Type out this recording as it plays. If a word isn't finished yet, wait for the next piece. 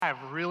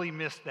have really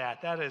missed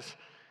that. That is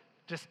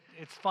just,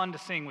 it's fun to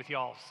sing with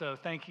y'all. So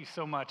thank you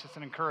so much. It's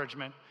an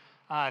encouragement.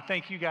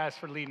 Thank you guys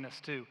for leading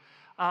us too.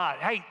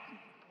 Hey,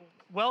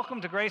 welcome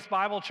to Grace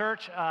Bible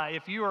Church.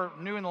 If you are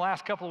new in the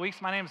last couple of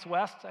weeks, my name is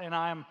Wes, and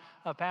I'm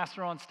a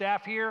pastor on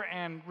staff here,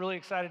 and really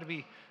excited to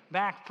be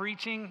back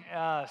preaching.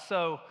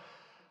 So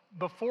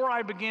before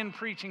I begin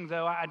preaching,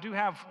 though, I do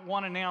have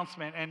one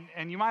announcement,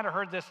 and you might have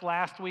heard this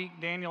last week.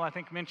 Daniel, I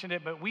think, mentioned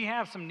it, but we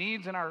have some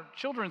needs in our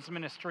children's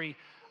ministry,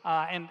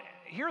 and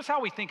here's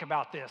how we think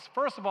about this.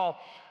 First of all,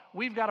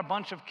 we've got a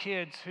bunch of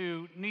kids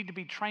who need to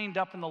be trained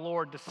up in the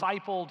Lord,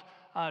 discipled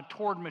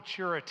toward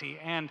maturity,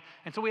 and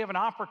so we have an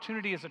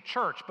opportunity as a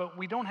church, but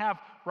we don't have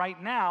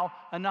right now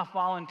enough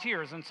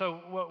volunteers, and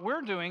so what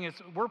we're doing is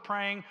we're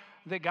praying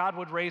that God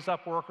would raise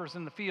up workers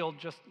in the field,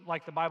 just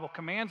like the Bible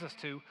commands us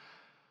to.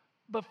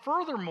 But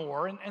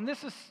furthermore, and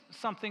this is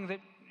something that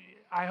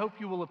I hope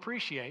you will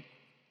appreciate,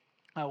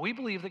 we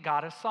believe that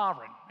God is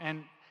sovereign,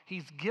 and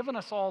He's given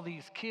us all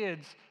these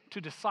kids to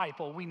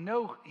disciple. We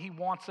know He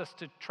wants us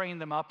to train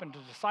them up and to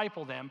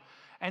disciple them,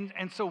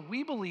 and so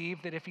we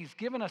believe that if He's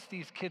given us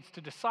these kids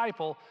to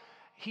disciple,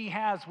 He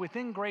has,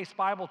 within Grace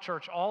Bible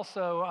Church,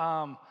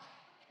 also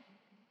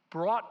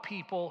brought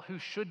people who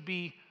should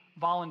be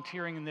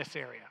volunteering in this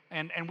area.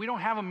 And we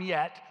don't have them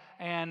yet,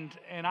 and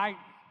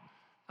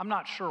I'm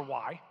not sure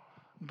why.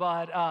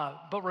 But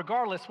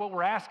regardless, what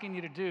we're asking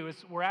you to do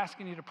is we're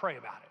asking you to pray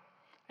about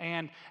it.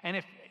 And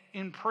if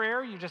in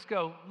prayer you just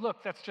go,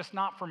 look, that's just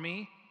not for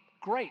me,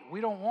 great, we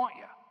don't want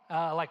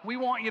you. We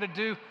want you to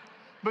do,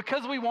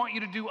 because we want you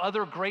to do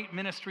other great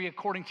ministry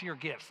according to your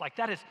gifts. Like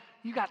that is,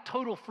 you got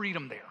total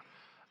freedom there.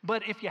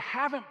 But if you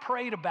haven't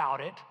prayed about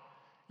it,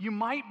 you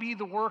might be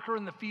the worker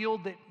in the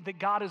field that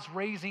God is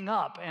raising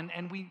up.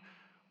 And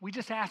we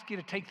just ask you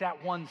to take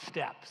that one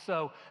step.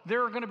 So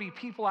there are going to be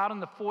people out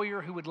in the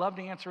foyer who would love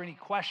to answer any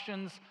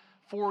questions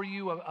for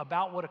you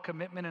about what a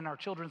commitment in our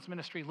children's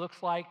ministry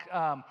looks like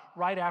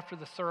right after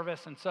the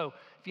service. And so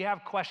if you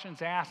have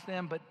questions, ask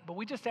them. But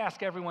we just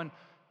ask everyone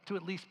to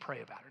at least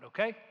pray about it,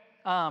 okay?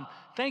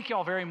 Thank you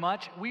all very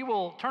much. We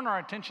will turn our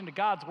attention to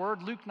God's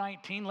Word, Luke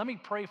 19. Let me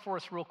pray for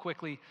us real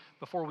quickly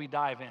before we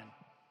dive in.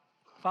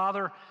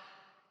 Father,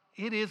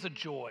 it is a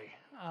joy.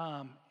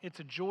 It's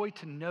a joy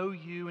to know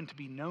you and to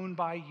be known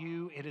by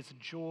you. It is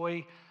a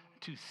joy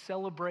to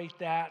celebrate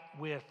that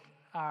with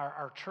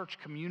our church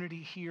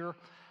community here.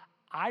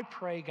 I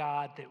pray,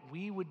 God, that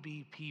we would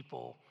be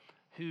people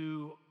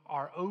who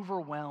are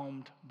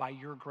overwhelmed by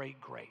your great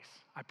grace.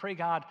 I pray,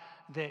 God,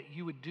 that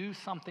you would do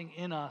something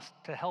in us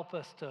to help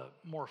us to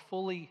more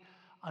fully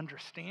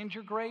understand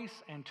your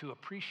grace and to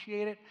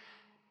appreciate it,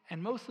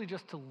 and mostly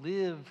just to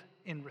live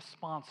in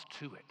response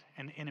to it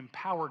and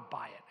empowered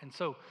by it. And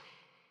so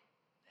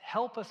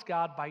help us,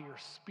 God, by your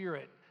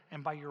Spirit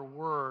and by your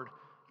word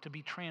to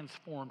be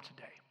transformed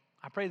today.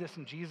 I pray this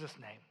in Jesus'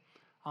 name.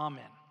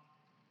 Amen.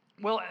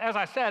 Well, as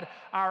I said,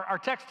 our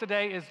text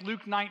today is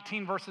Luke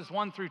 19, verses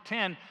 1 through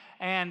 10.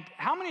 And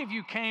how many of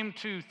you came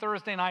to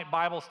Thursday night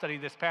Bible study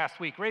this past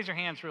week? Raise your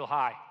hands real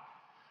high.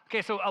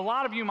 Okay, so a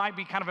lot of you might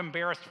be kind of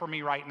embarrassed for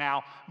me right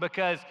now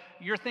because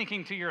you're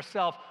thinking to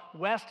yourself,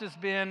 West has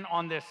been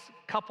on this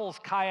couples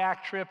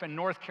kayak trip in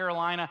North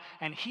Carolina,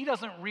 and he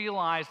doesn't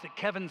realize that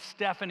Kevin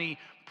Stephanie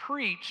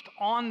preached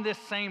on this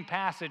same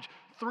passage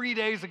 3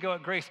 days ago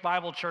at Grace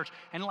Bible Church,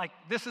 and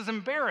this is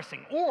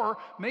embarrassing. Or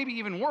maybe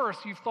even worse,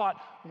 you've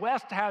thought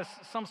West has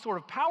some sort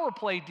of power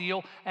play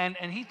deal, and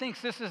he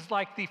thinks this is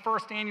like the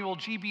first annual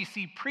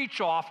GBC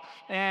preach-off,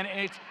 and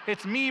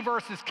it's me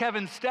versus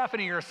Kevin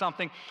Stephanie or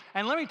something.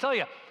 And let me tell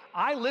you,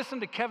 I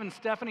listened to Kevin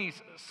Stephanie's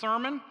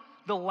sermon.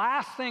 The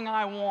last thing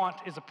I want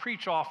is a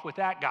preach-off with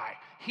that guy.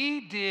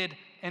 He did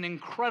an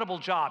incredible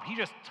job. He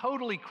just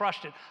totally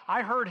crushed it.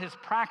 I heard his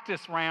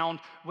practice round,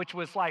 which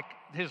was like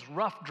his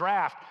rough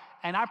draft,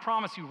 and I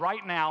promise you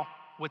right now,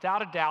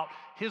 without a doubt,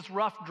 his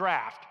rough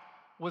draft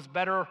was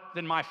better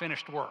than my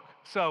finished work.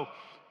 So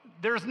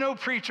there's no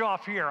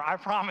preach-off here, I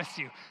promise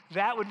you.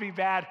 That would be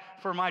bad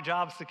for my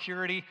job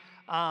security.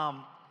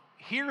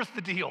 Here's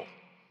the deal.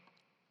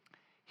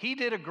 He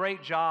did a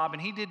great job,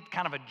 and he did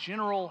kind of a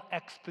general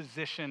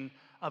exposition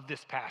of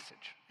this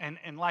passage.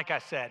 And like I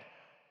said,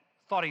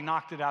 thought he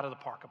knocked it out of the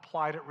park,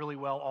 applied it really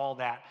well, all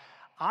that.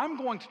 I'm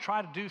going to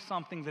try to do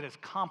something that is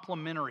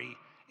complementary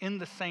in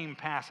the same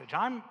passage.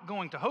 I'm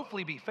going to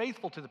hopefully be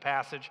faithful to the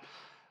passage,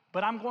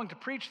 but I'm going to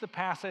preach the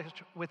passage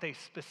with a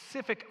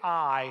specific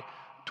eye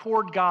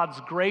toward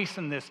God's grace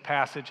in this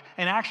passage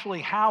and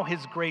actually how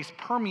His grace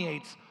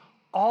permeates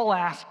all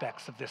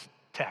aspects of this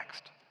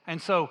text.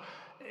 And so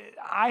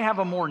I have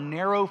a more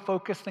narrow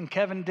focus than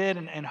Kevin did,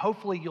 and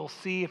hopefully you'll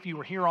see if you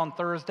were here on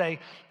Thursday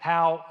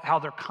how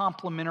they're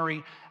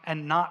complementary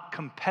and not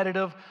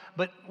competitive.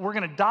 But we're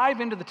going to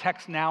dive into the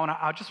text now, and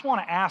I just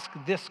want to ask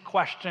this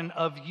question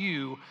of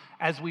you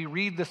as we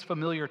read this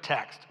familiar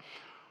text.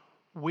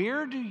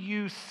 Where do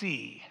you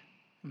see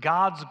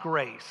God's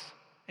grace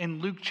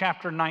in Luke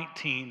chapter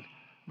 19,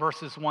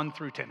 verses 1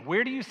 through 10?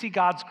 Where do you see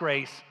God's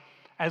grace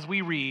as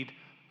we read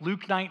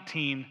Luke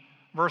 19,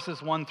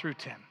 verses 1 through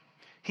 10?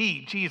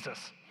 He, Jesus,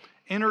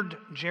 entered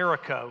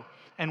Jericho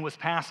and was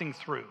passing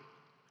through.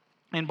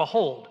 And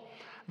behold,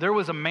 there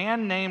was a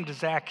man named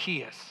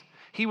Zacchaeus.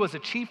 He was a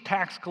chief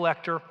tax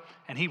collector,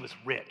 and he was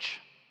rich.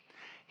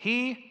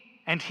 He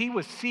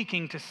was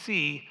seeking to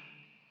see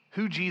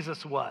who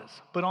Jesus was.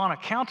 But on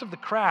account of the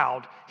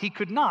crowd, he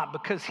could not,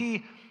 because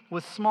he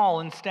was small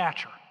in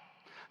stature.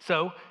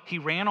 So he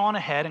ran on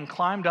ahead and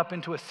climbed up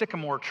into a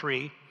sycamore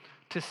tree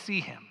to see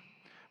him,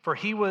 for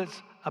he was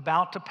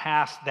about to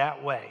pass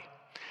that way.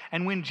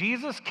 And when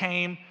Jesus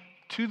came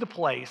to the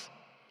place,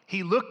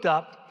 he looked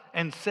up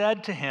and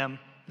said to him,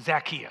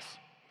 Zacchaeus,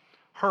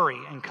 hurry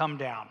and come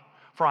down,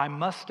 for I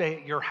must stay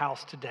at your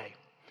house today.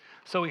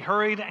 So he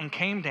hurried and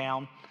came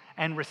down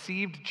and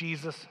received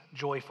Jesus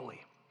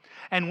joyfully.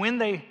 And when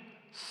they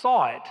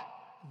saw it,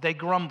 they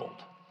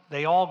grumbled.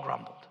 They all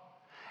grumbled.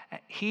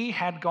 He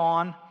had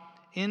gone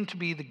in to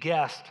be the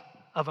guest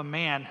of a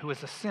man who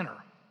is a sinner.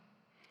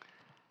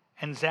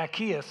 And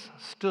Zacchaeus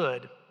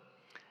stood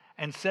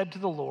and said to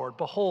the Lord,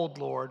 Behold,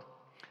 Lord,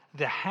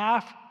 the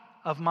half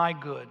of my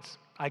goods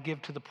I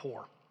give to the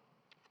poor.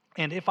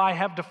 And if I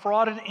have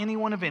defrauded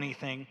anyone of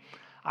anything,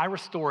 I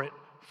restore it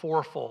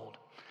fourfold.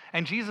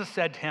 And Jesus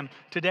said to him,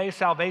 Today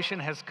salvation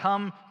has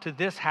come to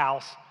this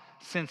house,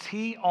 since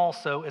he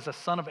also is a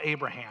son of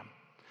Abraham.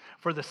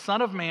 For the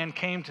Son of Man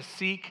came to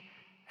seek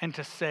and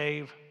to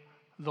save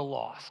the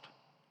lost.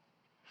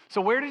 So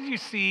where did you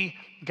see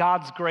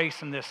God's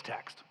grace in this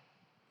text?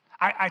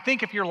 I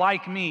think if you're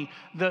like me,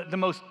 the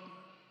most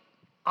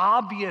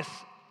obvious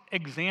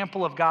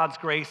example of God's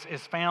grace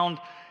is found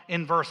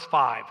in verse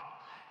 5.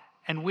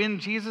 And when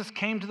Jesus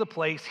came to the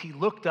place, he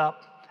looked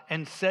up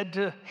and said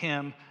to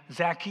him,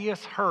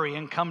 Zacchaeus, hurry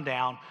and come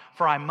down,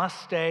 for I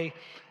must stay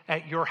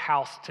at your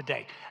house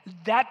today.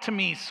 That to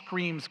me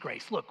screams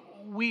grace. Look,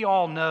 we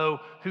all know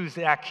who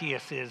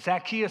Zacchaeus is.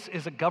 Zacchaeus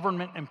is a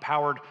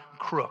government-empowered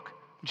crook.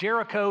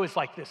 Jericho is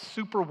like this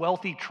super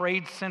wealthy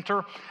trade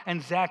center,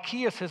 and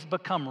Zacchaeus has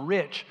become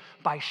rich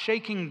by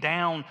shaking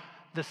down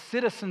the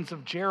citizens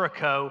of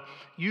Jericho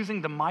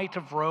using the might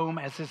of Rome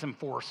as his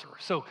enforcer.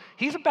 So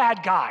he's a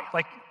bad guy.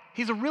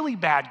 He's a really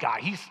bad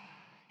guy.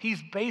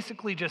 He's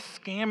basically just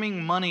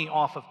scamming money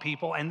off of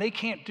people, and they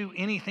can't do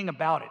anything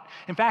about it.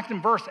 In fact,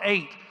 in verse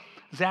 8,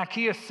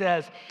 Zacchaeus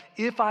says,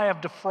 if I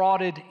have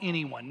defrauded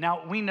anyone.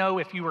 Now, we know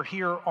if you were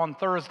here on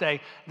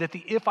Thursday that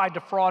the if I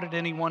defrauded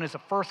anyone is a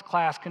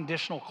first-class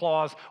conditional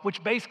clause,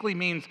 which basically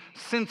means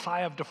since I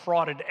have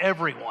defrauded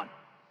everyone.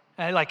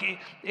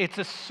 It's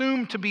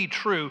assumed to be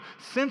true,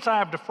 since I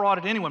have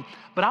defrauded anyone.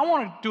 But I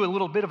want to do a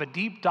little bit of a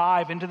deep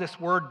dive into this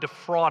word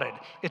defrauded.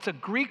 It's a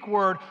Greek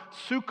word,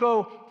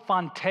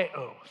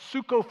 sukophanteo.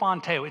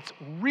 Sukophanteo. It's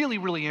really,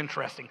 really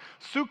interesting.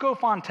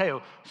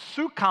 Sukophanteo.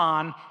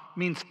 Sukon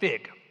means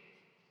fig,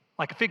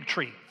 like a fig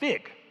tree,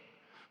 fig.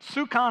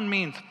 Sukon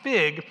means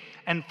fig,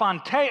 and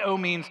phanteo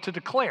means to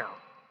declare.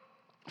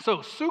 So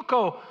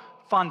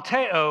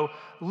sukophanteo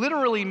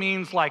literally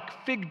means like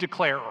fig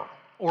declarer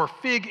or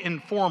fig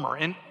informer.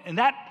 And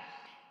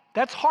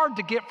that's hard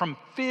to get from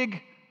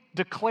fig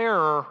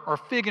declarer or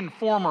fig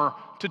informer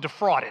to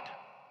defrauded.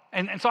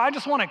 And so I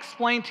just want to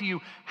explain to you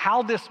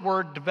how this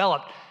word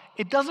developed.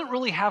 It doesn't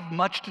really have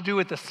much to do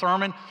with the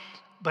sermon,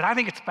 but I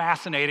think it's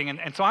fascinating.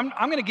 And so I'm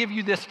going to give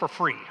you this for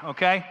free,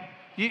 okay?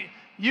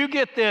 You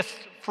get this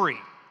free.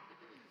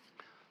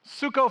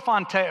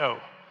 Sukophanteo,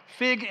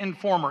 fig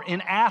informer.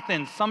 In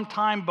Athens,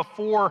 sometime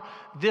before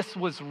this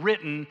was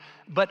written,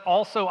 but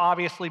also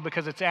obviously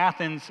because it's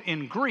Athens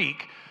in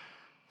Greek,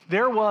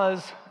 there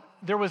was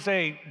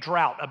a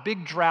drought, a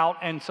big drought,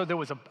 and so there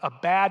was a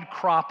bad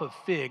crop of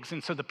figs.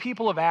 And so the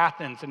people of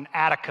Athens and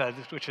Attica,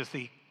 which is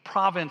the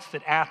province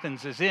that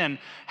Athens is in,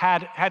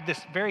 had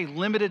this very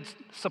limited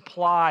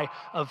supply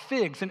of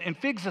figs. And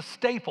figs a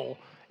staple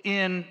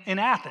in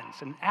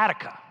Athens, in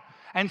Attica.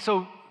 And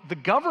so the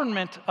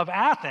government of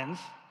Athens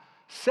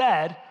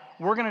said,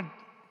 we're going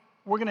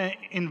to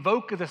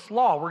invoke this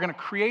law. We're going to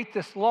create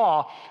this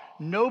law.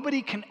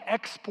 Nobody can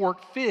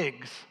export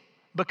figs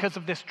because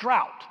of this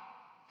drought.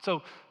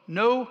 So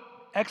no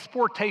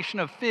exportation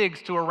of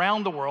figs to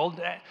around the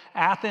world.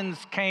 Athens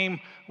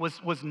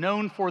was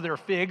known for their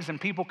figs,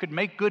 and people could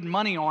make good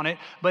money on it.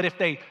 But if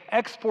they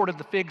exported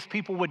the figs,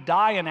 people would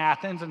die in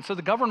Athens. And so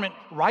the government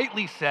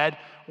rightly said,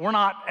 we're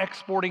not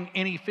exporting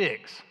any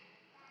figs.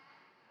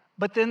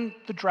 But then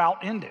the drought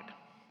ended.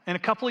 And a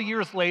couple of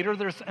years later,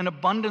 there's an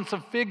abundance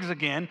of figs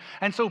again.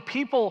 And so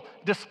people,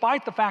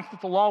 despite the fact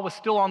that the law was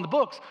still on the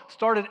books,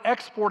 started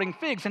exporting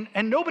figs.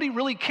 And nobody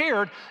really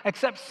cared,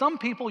 except some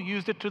people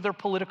used it to their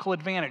political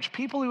advantage.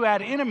 People who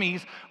had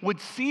enemies would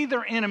see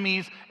their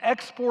enemies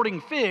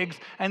exporting figs,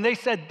 and they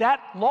said,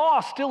 that law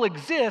still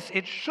exists.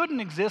 It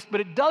shouldn't exist,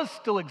 but it does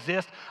still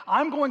exist.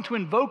 I'm going to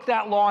invoke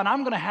that law, and I'm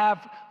going to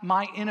have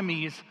my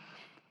enemies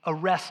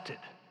arrested.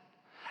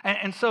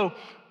 And so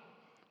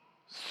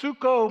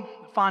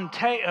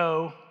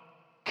sukophanteo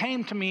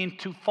came to mean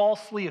to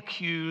falsely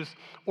accuse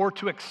or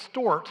to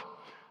extort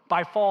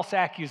by false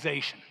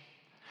accusation.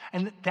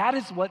 And that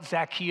is what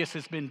Zacchaeus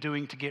has been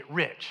doing to get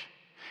rich.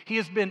 He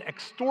has been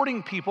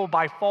extorting people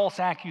by false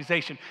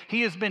accusation.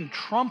 He has been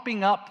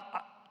trumping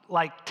up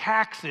like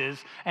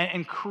taxes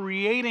and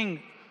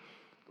creating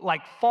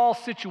like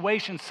false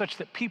situations such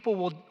that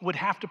people would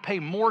have to pay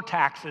more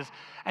taxes.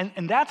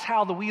 And that's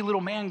how the wee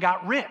little man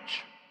got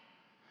rich.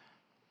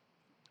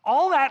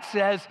 All that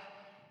says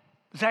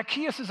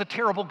Zacchaeus is a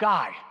terrible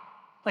guy.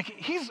 Like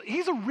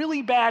he's a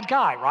really bad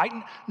guy, right?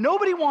 And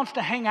nobody wants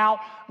to hang out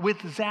with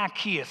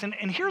Zacchaeus. And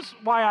here's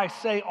why I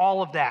say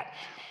all of that.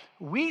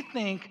 We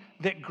think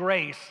that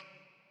grace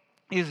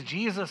is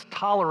Jesus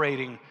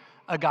tolerating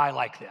a guy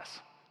like this.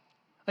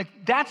 Like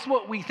that's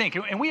what we think.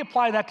 And we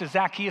apply that to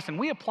Zacchaeus and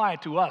we apply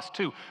it to us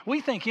too.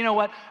 We think, you know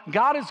what?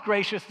 God is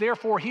gracious,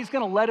 therefore he's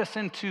going to let us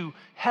into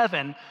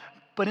heaven.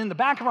 But in the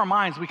back of our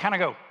minds, we kind of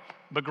go,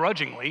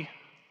 begrudgingly.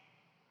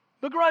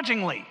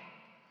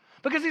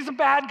 Because he's a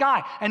bad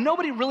guy. And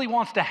nobody really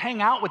wants to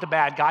hang out with a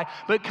bad guy,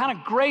 but kind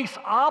of grace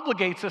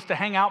obligates us to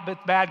hang out with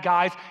bad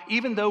guys,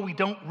 even though we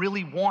don't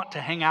really want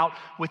to hang out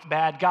with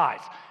bad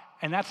guys.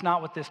 And that's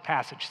not what this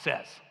passage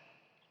says.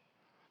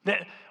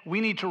 That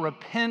we need to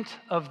repent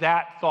of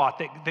that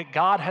thought, that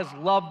God has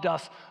loved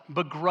us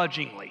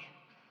begrudgingly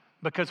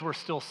because we're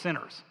still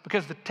sinners.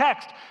 Because the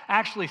text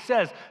actually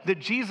says that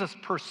Jesus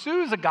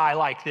pursues a guy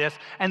like this,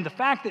 and the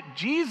fact that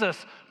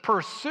Jesus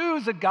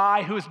pursues a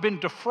guy who has been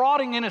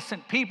defrauding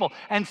innocent people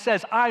and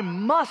says, I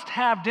must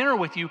have dinner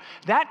with you,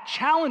 that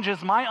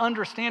challenges my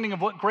understanding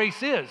of what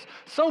grace is.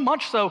 So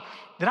much so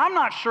that I'm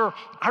not sure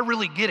I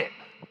really get it.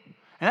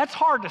 And that's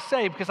hard to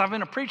say because I've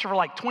been a preacher for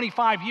like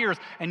 25 years,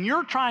 and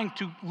you're trying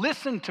to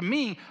listen to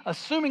me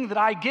assuming that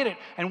I get it.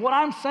 And what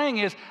I'm saying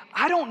is,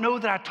 I don't know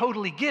that I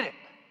totally get it.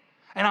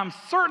 And I'm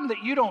certain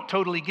that you don't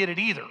totally get it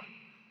either.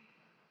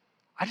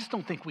 I just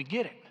don't think we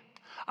get it.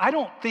 I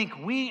don't think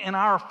we in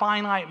our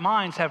finite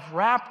minds have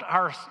wrapped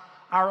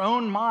our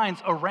own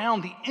minds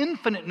around the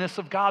infiniteness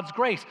of God's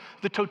grace,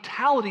 the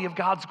totality of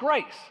God's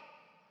grace.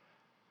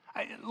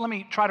 Let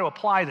me try to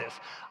apply this.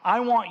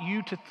 I want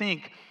you to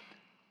think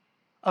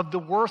of the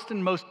worst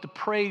and most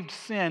depraved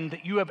sin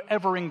that you have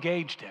ever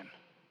engaged in.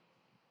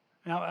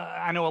 Now,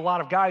 I know a lot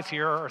of guys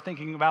here are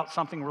thinking about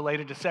something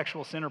related to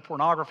sexual sin or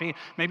pornography.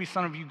 Maybe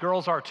some of you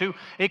girls are too.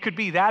 It could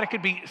be that. It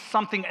could be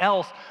something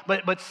else,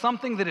 but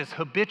something that is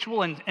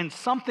habitual and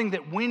something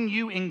that when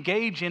you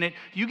engage in it,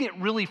 you get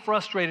really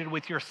frustrated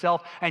with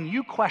yourself and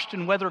you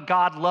question whether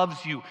God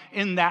loves you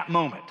in that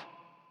moment.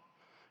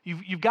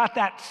 You've got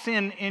that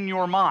sin in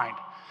your mind.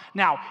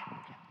 Now,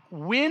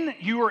 when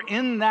you are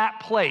in that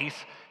place,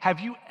 have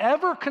you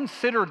ever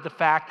considered the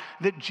fact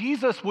that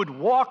Jesus would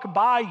walk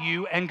by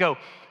you and go,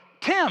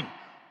 Tim,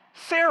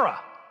 Sarah,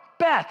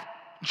 Beth,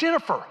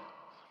 Jennifer,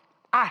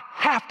 I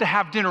have to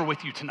have dinner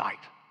with you tonight.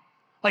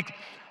 Like,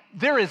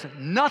 there is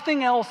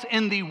nothing else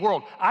in the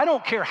world. I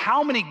don't care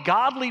how many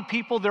godly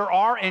people there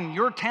are in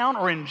your town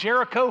or in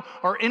Jericho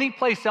or any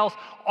place else.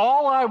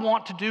 All I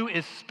want to do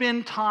is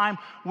spend time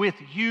with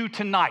you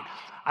tonight.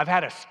 I've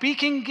had a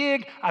speaking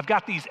gig. I've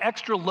got these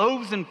extra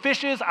loaves and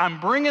fishes. I'm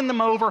bringing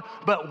them over,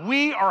 but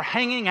we are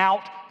hanging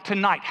out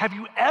tonight. Have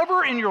you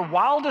ever in your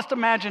wildest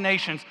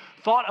imaginations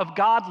thought of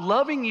God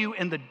loving you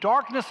in the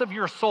darkness of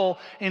your soul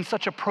in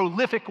such a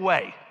prolific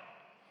way?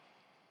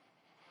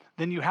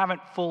 Then you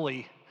haven't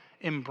fully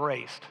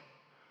embraced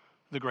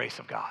the grace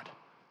of God.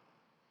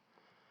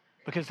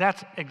 Because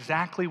that's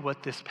exactly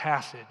what this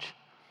passage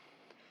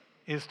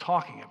is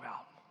talking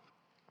about.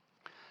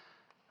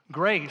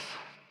 Grace,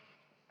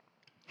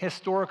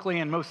 historically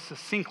and most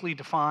succinctly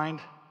defined,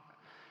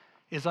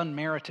 is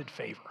unmerited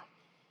favor.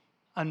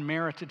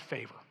 Unmerited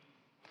favor.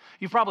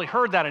 You've probably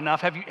heard that enough.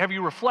 Have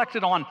you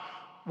reflected on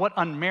what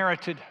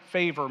unmerited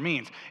favor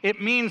means? It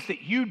means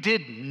that you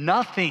did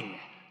nothing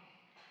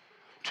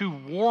to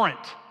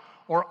warrant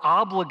or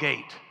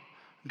obligate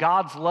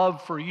God's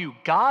love for you.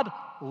 God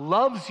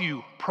loves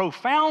you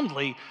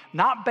profoundly,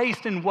 not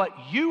based in what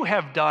you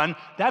have done.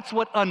 That's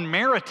what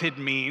unmerited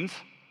means.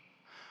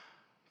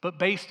 But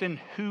based in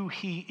who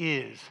he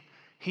is,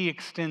 he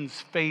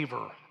extends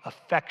favor,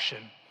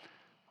 affection,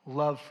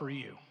 love for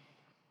you.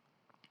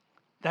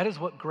 That is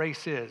what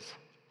grace is.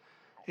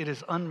 It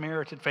is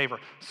unmerited favor.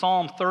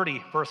 Psalm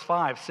 30, verse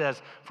 5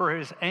 says, "For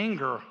his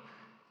anger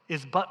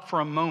is but for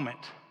a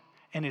moment,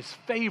 and his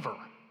favor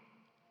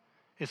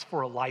is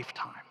for a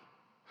lifetime."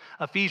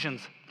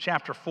 Ephesians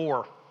chapter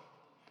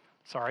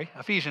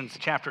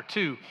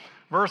 2,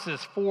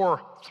 verses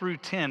 4 through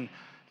 10.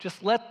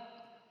 Just let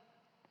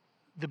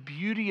the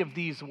beauty of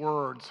these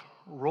words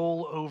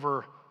roll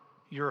over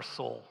your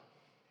soul.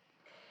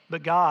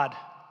 But God,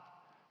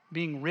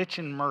 being rich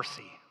in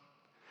mercy,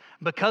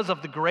 because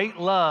of the great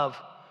love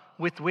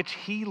with which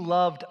he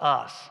loved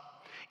us,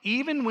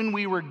 even when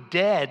we were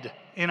dead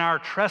in our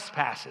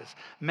trespasses,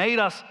 made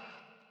us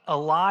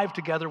alive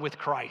together with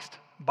Christ.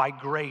 By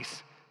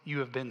grace you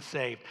have been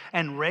saved,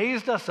 and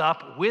raised us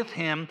up with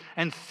him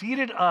and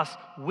seated us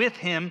with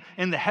him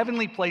in the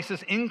heavenly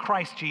places in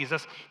Christ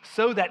Jesus,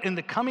 so that in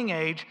the coming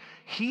age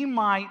he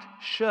might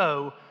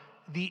show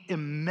the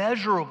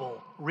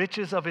immeasurable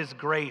riches of his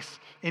grace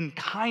in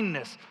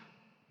kindness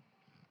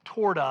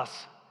toward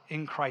us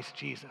in Christ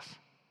Jesus.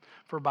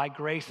 For by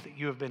grace that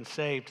you have been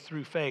saved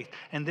through faith.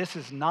 And this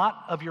is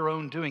not of your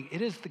own doing.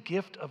 It is the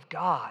gift of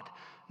God,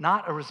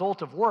 not a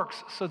result of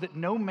works, so that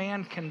no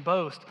man can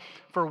boast.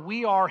 For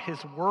we are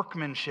his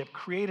workmanship,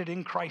 created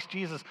in Christ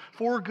Jesus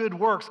for good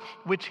works,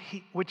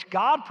 which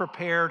God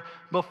prepared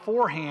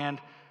beforehand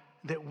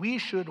that we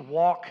should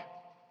walk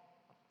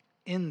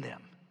in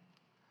them.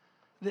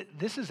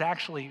 This is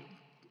actually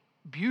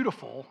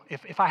beautiful.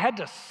 If I had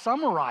to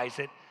summarize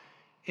it,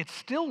 it's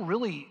still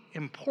really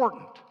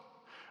important.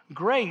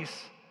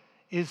 Grace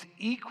is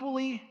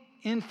equally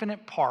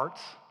infinite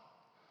parts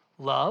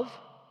love,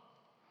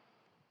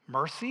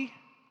 mercy,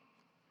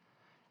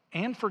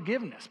 and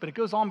forgiveness. But it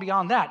goes on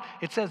beyond that.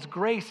 It says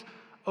grace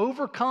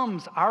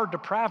overcomes our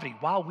depravity.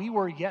 While we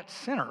were yet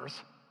sinners,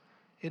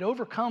 it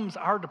overcomes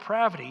our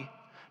depravity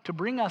to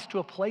bring us to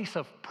a place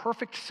of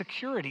perfect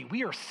security.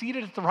 We are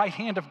seated at the right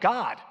hand of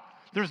God.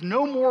 There's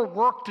no more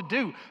work to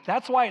do.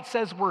 That's why it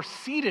says we're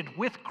seated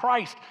with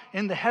Christ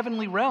in the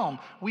heavenly realm.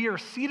 We are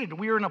seated.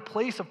 We are in a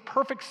place of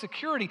perfect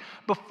security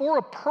before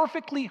a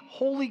perfectly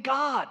holy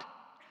God.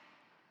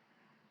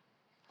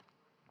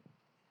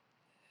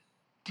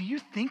 Do you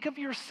think of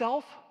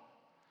yourself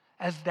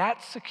as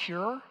that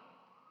secure?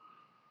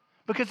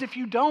 Because if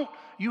you don't,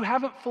 you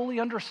haven't fully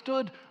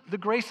understood the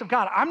grace of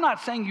God. I'm not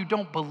saying you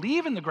don't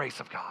believe in the grace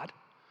of God.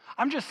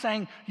 I'm just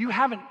saying you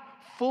haven't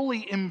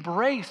fully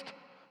embraced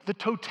the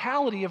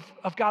totality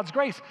of God's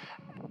grace.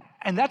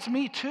 And that's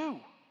me too.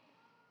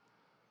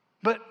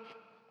 But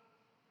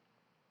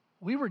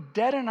we were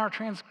dead in our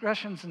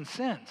transgressions and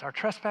sins, our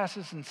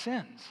trespasses and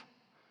sins.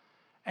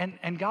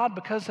 And God,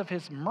 because of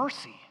his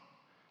mercy,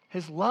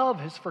 his love,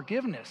 his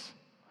forgiveness,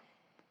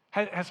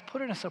 has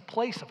put in us a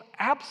place of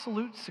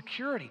absolute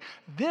security.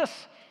 This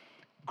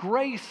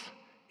grace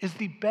is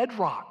the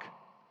bedrock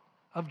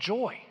of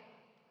joy.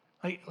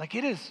 Like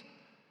it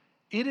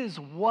is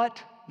what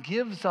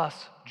gives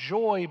us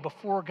joy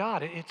before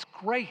God. It's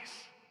grace.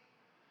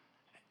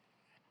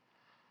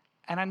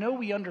 And I know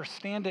we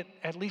understand it,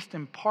 at least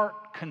in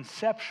part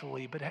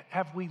conceptually, but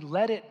have we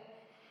let it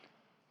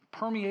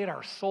permeate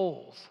our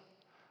souls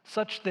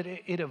such that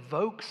it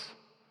evokes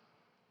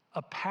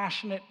a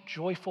passionate,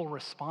 joyful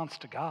response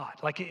to God?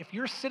 Like if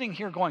you're sitting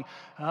here going,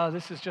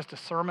 this is just a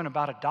sermon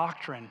about a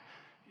doctrine,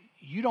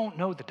 you don't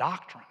know the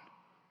doctrine.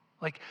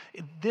 Like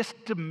this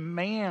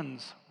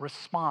demands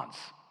response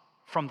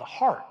from the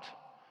heart,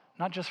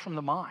 not just from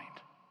the mind.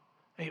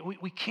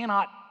 We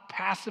cannot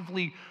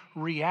passively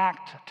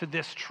react to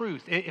this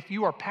truth. If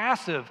you are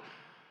passive,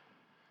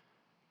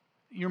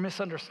 you're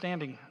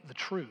misunderstanding the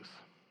truth.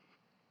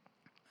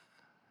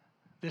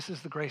 This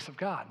is the grace of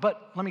God.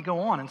 But let me go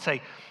on and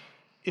say,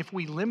 if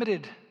we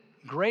limited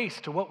grace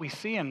to what we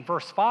see in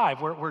verse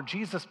 5, where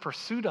Jesus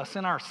pursued us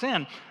in our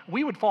sin,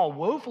 we would fall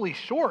woefully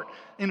short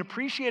in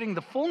appreciating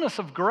the fullness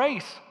of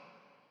grace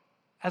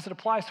as it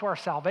applies to our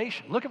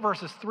salvation. Look at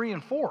verses 3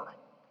 and 4.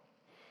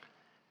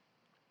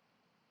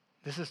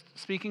 This is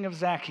speaking of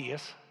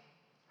Zacchaeus.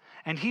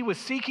 And he was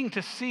seeking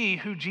to see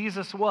who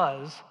Jesus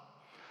was,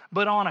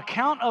 but on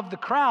account of the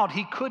crowd,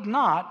 he could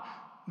not,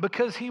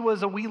 because he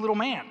was a wee little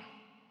man.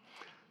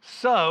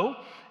 So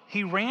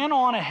he ran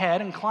on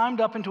ahead and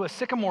climbed up into a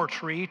sycamore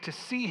tree to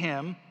see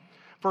him,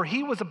 for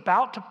he was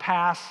about to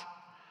pass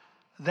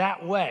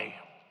that way.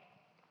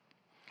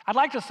 I'd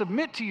like to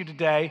submit to you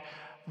today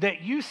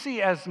that you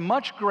see as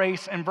much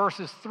grace in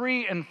verses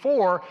 3 and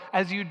 4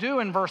 as you do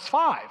in verse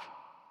 5.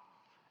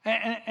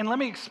 And let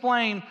me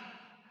explain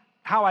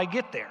how I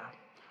get there.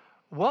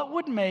 What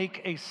would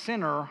make a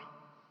sinner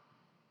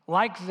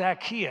like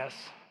Zacchaeus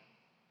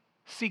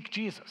seek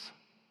Jesus?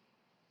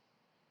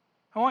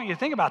 I want you to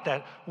think about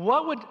that.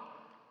 What would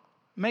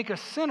make a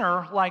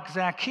sinner like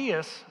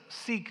Zacchaeus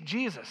seek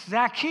Jesus?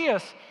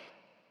 Zacchaeus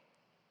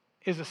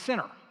is a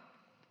sinner.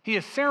 He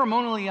is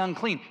ceremonially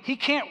unclean. He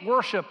can't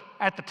worship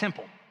at the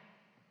temple.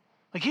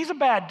 Like, he's a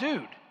bad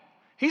dude.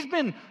 He's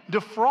been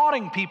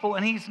defrauding people,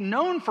 and he's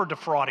known for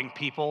defrauding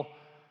people.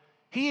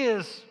 He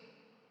is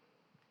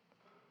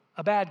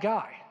a bad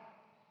guy.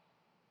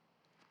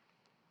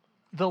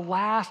 The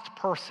last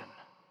person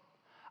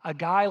a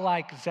guy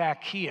like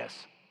Zacchaeus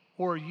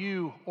or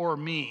you or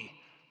me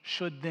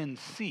should then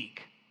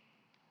seek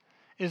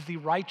is the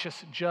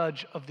righteous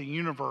judge of the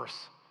universe,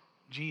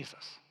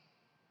 Jesus.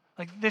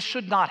 Like, this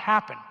should not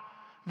happen.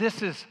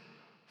 This is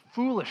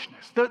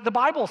foolishness. The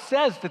Bible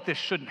says that this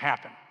shouldn't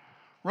happen.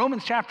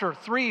 Romans chapter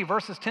 3,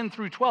 verses 10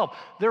 through 12,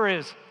 there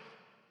is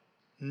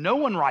no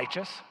one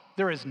righteous,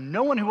 there is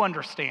no one who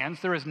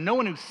understands, there is no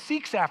one who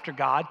seeks after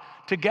God.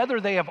 Together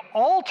they have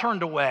all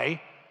turned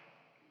away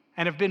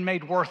and have been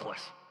made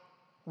worthless.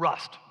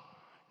 Rust.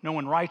 No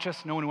one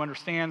righteous, no one who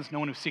understands, no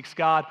one who seeks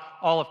God,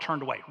 all have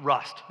turned away.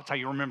 Rust. That's how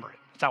you remember it.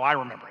 That's how I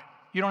remember it.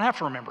 You don't have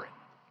to remember it.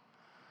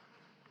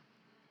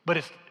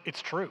 But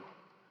it's true.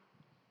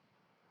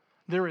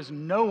 There is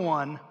no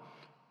one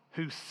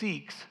who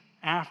seeks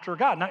after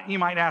God. Now, you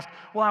might ask,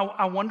 well,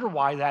 I wonder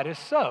why that is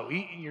so.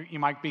 You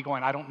might be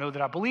going, I don't know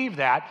that I believe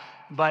that.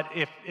 But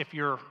if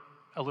you're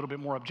a little bit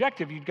more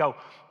objective, you'd go,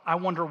 I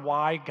wonder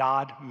why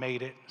God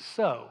made it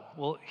so.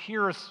 Well,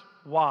 here's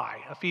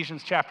why.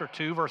 Ephesians chapter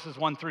 2, verses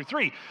 1 through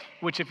 3,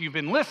 which if you've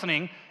been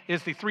listening,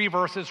 is the 3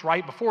 verses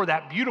right before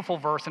that beautiful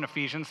verse in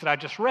Ephesians that I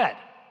just read.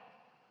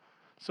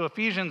 So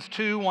Ephesians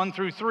 2, 1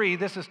 through 3,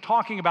 this is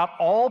talking about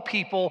all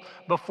people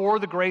before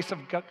the grace of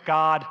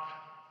God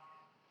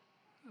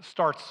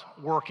starts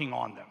working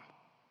on them.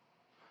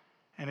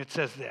 And it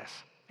says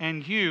this,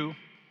 "And you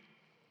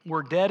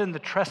were dead in the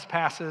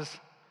trespasses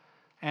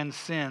and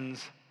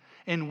sins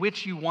in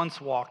which you once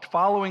walked,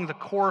 following the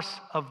course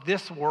of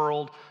this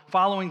world,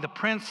 following the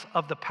prince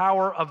of the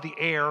power of the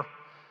air,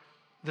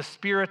 the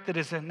spirit that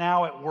is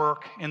now at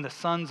work in the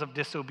sons of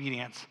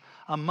disobedience,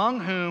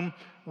 among whom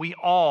we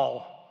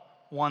all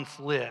once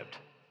lived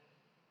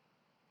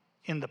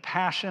in the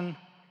passion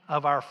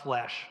of our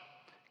flesh,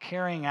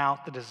 carrying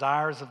out the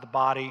desires of the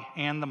body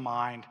and the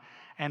mind,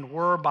 and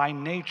were by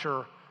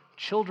nature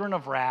children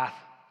of wrath,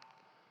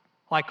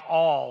 like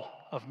all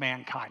of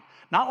mankind."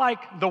 Not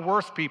like the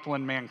worst people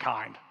in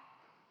mankind,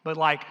 but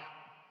like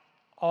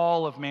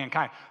all of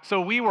mankind.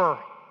 So we were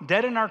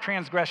dead in our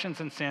transgressions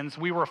and sins.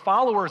 We were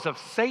followers of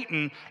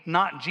Satan,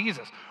 not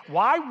Jesus.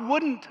 Why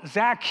wouldn't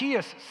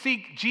Zacchaeus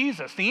seek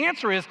Jesus? The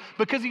answer is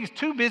because he's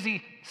too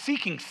busy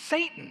seeking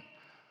Satan,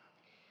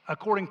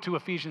 according to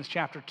Ephesians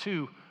chapter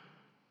 2,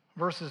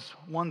 verses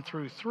 1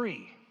 through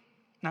 3.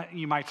 Now,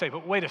 you might say,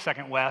 but wait a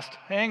second, West,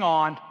 hang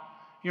on.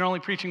 You're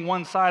only preaching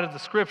one side of the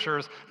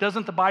scriptures.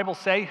 Doesn't the Bible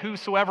say,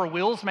 "Whosoever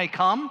wills may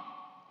come"?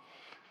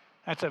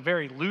 That's a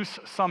very loose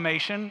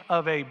summation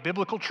of a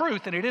biblical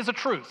truth, and it is a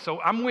truth. So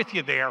I'm with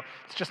you there.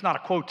 It's just not a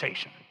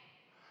quotation.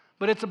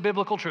 But it's a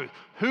biblical truth.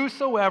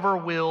 Whosoever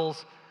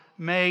wills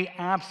may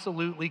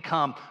absolutely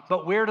come.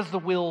 But where does the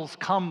wills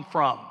come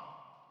from?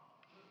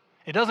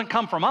 It doesn't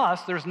come from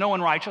us. There's no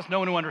one righteous, no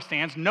one who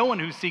understands, no one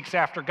who seeks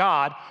after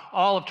God.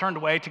 All have turned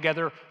away.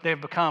 Together they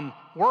have become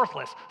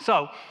worthless.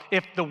 So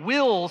if the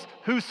wills,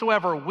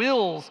 whosoever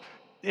wills,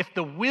 if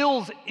the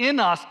wills in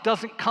us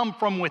doesn't come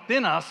from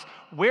within us,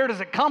 where does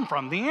it come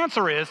from? The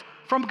answer is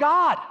from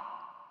God.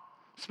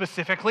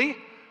 Specifically,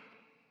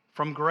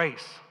 from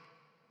grace.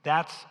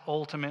 That's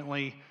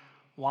ultimately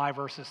why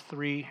verses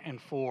 3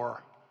 and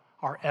 4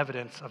 are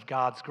evidence of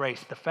God's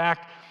grace. The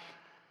fact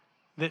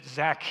that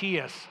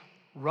Zacchaeus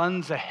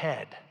runs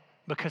ahead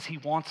because he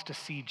wants to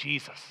see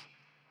Jesus.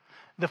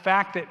 The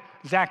fact that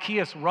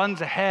Zacchaeus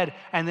runs ahead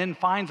and then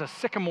finds a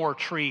sycamore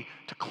tree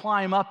to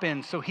climb up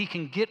in so he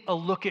can get a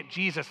look at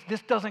Jesus.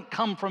 This doesn't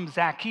come from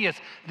Zacchaeus.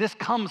 This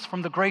comes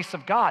from the grace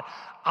of God.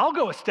 I'll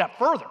go a step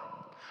further.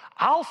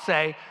 I'll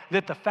say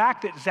that the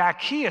fact that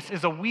Zacchaeus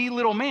is a wee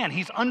little man,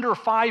 he's under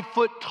 5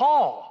 foot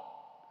tall,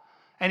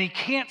 and he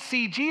can't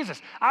see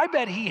Jesus. I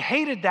bet he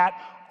hated that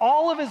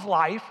all of his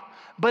life.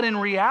 But in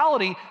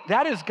reality,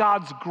 that is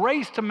God's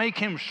grace to make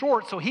him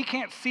short so he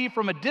can't see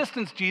from a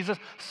distance Jesus,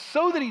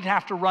 so that he'd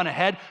have to run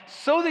ahead,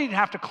 so that he'd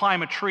have to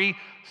climb a tree,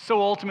 so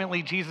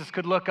ultimately Jesus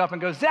could look up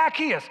and go,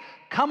 "Zacchaeus,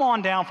 come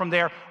on down from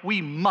there.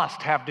 We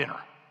must have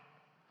dinner."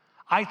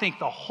 I think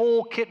the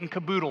whole kit and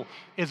caboodle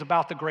is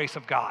about the grace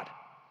of God.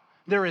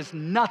 There is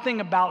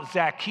nothing about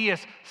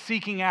Zacchaeus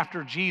seeking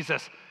after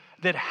Jesus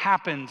that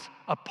happens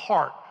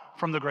apart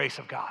from the grace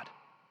of God.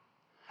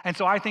 And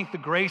so I think the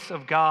grace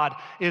of God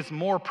is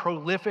more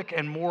prolific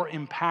and more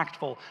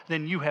impactful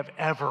than you have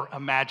ever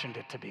imagined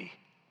it to be.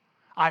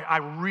 I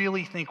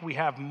really think we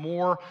have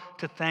more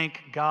to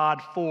thank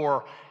God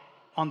for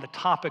on the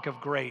topic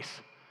of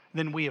grace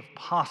than we have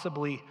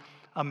possibly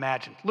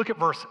imagined. Look at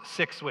verse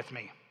 6 with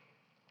me.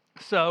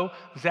 "So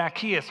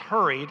Zacchaeus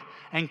hurried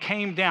and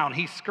came down.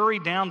 He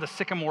scurried down the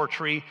sycamore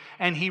tree,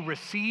 and he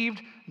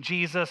received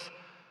Jesus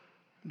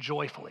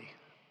joyfully."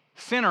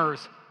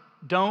 Sinners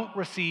don't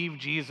receive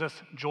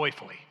Jesus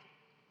joyfully.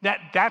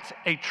 That's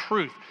a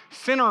truth.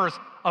 Sinners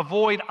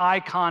avoid eye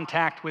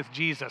contact with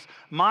Jesus.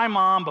 My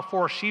mom,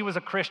 before she was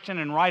a Christian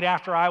and right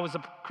after I was a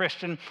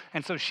Christian,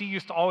 and so she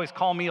used to always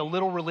call me a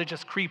little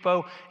religious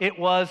creepo. It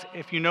was,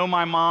 if you know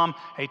my mom,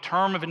 a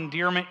term of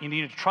endearment. You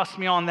need to trust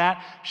me on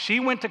that. She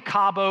went to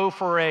Cabo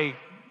for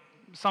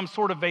some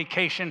sort of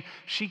vacation.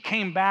 She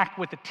came back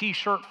with a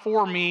t-shirt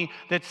for me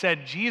that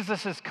said,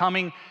 "Jesus is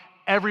coming,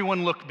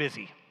 everyone look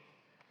busy."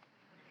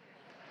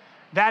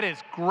 That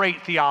is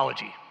great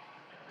theology.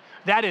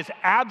 That is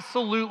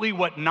absolutely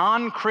what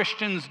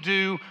non-Christians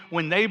do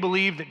when they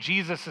believe that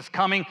Jesus is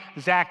coming.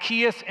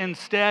 Zacchaeus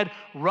instead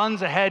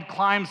runs ahead,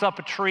 climbs up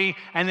a tree,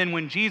 and then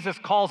when Jesus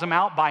calls him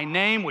out by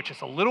name, which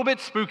is a little bit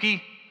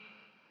spooky,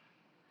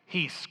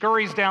 he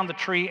scurries down the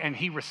tree and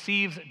he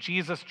receives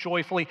Jesus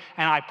joyfully.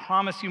 And I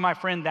promise you, my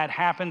friend, that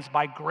happens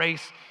by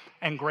grace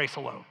and grace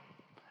alone.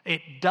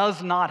 It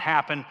does not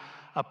happen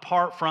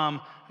apart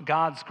from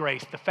God's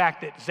grace. The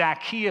fact that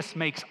Zacchaeus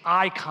makes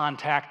eye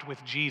contact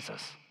with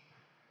Jesus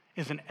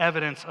is an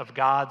evidence of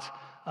God's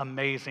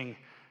amazing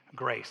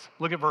grace.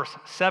 Look at verse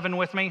 7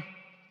 with me.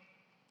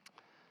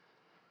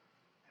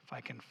 If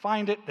I can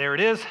find it, there it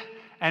is.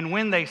 "And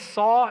when they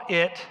saw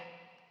it,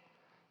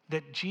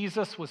 that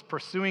Jesus was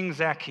pursuing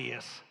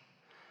Zacchaeus,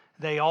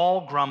 they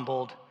all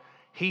grumbled,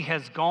 'He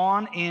has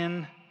gone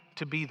in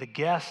to be the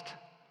guest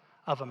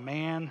of a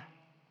man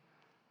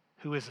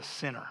who is a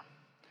sinner.'"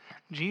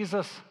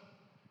 Jesus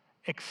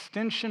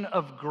extension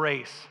of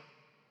grace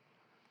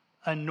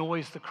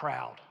annoys the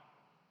crowd.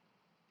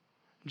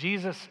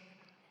 Jesus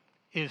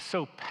is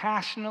so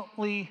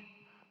passionately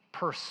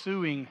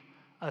pursuing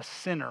a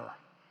sinner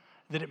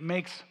that it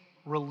makes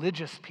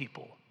religious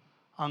people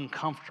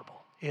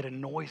uncomfortable. It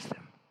annoys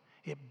them.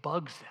 It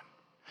bugs them.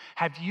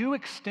 Have you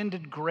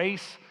extended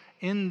grace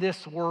in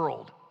this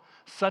world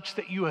such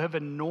that you have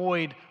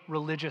annoyed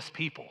religious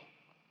people?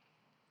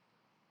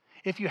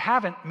 If you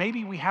haven't,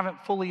 maybe we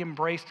haven't fully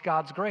embraced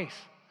God's grace.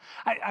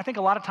 I think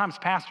a lot of times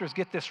pastors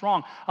get this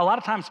wrong. A lot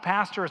of times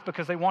pastors,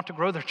 because they want to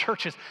grow their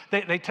churches,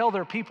 they tell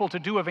their people to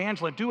do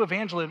evangelism. Do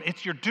evangelism.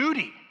 It's your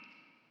duty.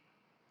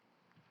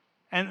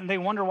 And they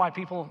wonder why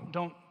people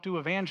don't do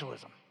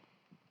evangelism.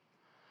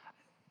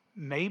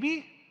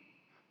 Maybe,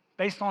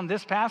 based on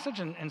this passage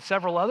and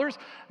several others,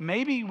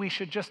 maybe we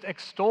should just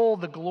extol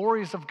the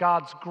glories of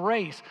God's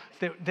grace,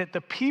 that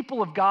the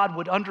people of God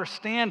would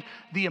understand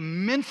the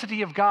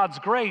immensity of God's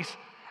grace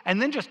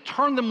and then just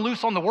turn them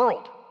loose on the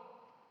world.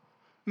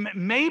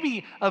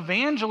 Maybe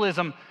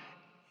evangelism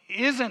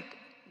isn't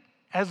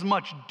as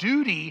much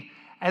duty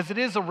as it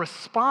is a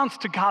response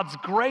to God's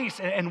grace.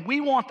 And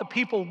we want the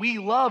people we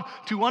love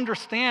to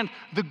understand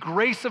the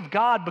grace of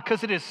God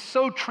because it has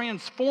so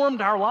transformed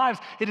our lives.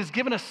 It has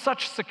given us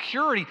such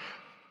security.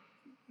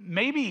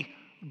 Maybe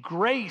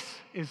grace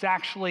is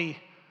actually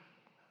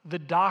the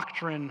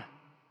doctrine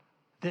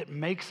that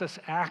makes us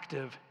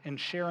active in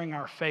sharing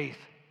our faith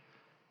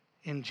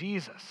in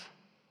Jesus.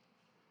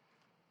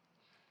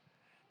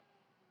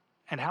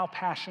 And how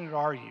passionate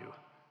are you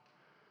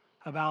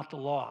about the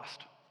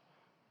lost?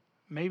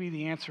 Maybe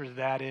the answer to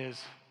that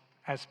is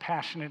as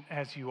passionate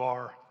as you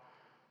are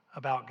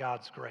about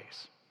God's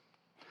grace.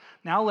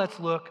 Now let's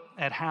look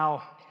at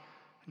how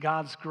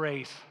God's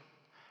grace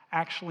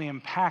actually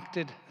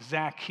impacted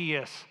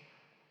Zacchaeus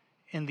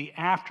in the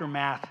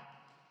aftermath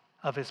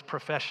of his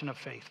profession of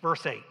faith.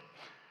 Verse 8,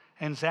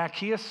 and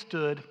Zacchaeus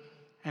stood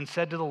and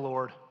said to the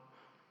Lord,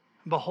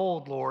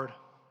 behold, Lord,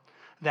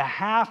 the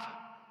half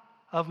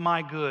of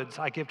my goods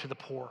I give to the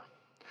poor.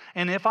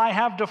 And if I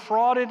have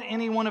defrauded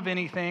anyone of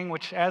anything,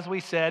 which as we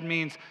said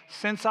means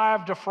since I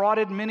have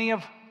defrauded many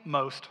of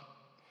most,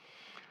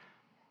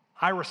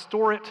 I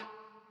restore it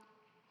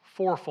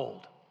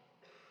fourfold.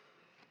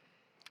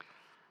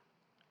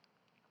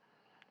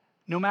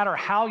 No matter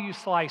how you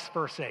slice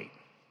verse 8,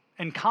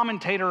 and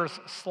commentators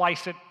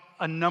slice it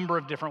a number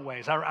of different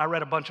ways. I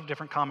read a bunch of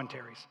different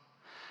commentaries.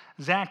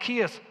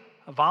 Zacchaeus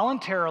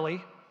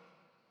voluntarily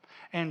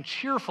and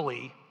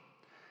cheerfully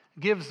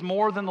gives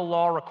more than the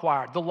law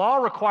required. The law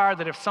required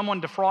that if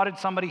someone defrauded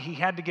somebody, he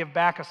had to give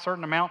back a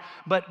certain amount.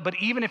 But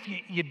even if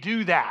you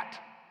do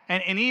that,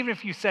 and even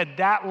if you said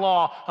that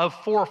law of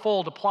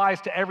fourfold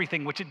applies to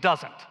everything, which it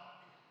doesn't,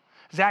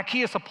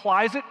 Zacchaeus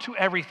applies it to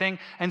everything,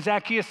 and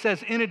Zacchaeus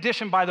says, in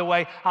addition, by the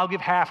way, I'll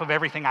give half of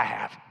everything I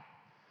have.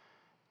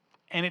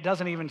 And it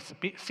doesn't even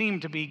seem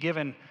to be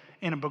given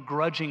in a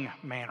begrudging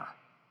manner.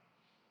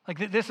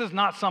 Like this is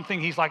not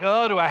something he's like,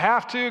 oh, do I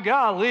have to?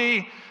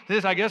 Golly,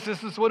 I guess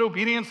this is what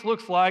obedience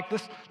looks like.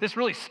 This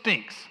really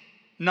stinks.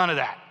 None of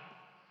that.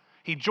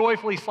 He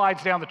joyfully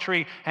slides down the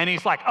tree and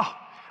he's like, oh,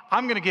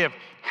 I'm going to give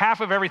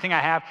half of everything I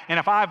have. And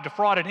if I've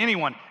defrauded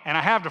anyone, and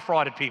I have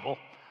defrauded people,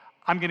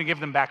 I'm going to give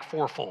them back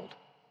fourfold.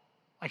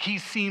 Like he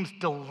seems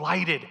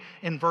delighted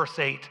in verse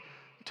 8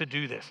 to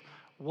do this.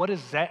 What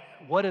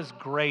does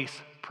grace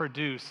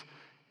produce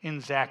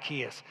in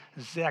Zacchaeus?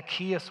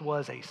 Zacchaeus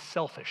was a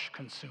selfish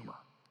consumer.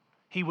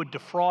 He would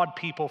defraud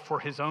people for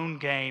his own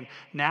gain.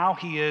 Now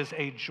he is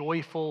a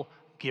joyful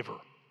giver.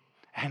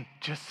 And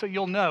just so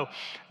you'll know,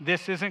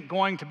 this isn't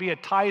going to be a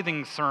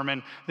tithing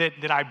sermon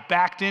that I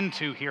backed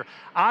into here.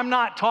 I'm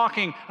not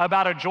talking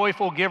about a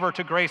joyful giver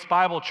to Grace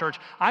Bible Church.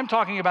 I'm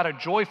talking about a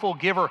joyful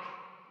giver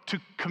to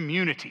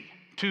community,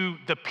 to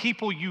the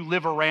people you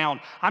live around.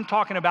 I'm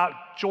talking about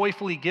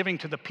joyfully giving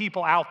to the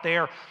people out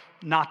there,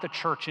 not the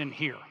church in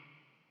here.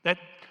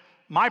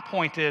 My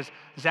point is,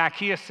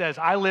 Zacchaeus says,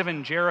 I live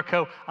in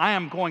Jericho. I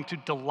am going to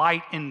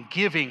delight in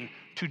giving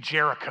to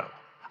Jericho.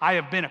 I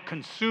have been a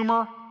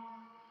consumer,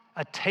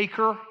 a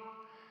taker,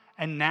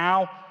 and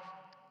now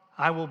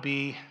I will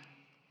be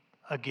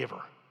a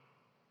giver.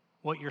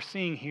 What you're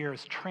seeing here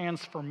is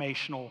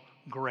transformational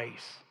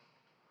grace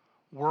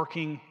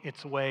working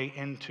its way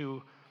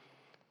into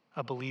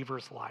a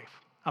believer's life.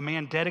 A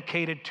man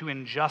dedicated to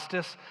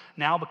injustice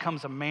now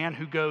becomes a man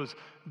who goes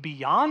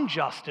beyond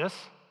justice,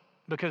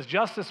 because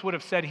justice would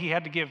have said he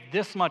had to give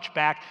this much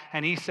back,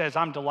 and he says,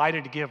 I'm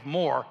delighted to give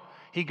more.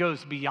 He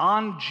goes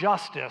beyond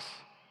justice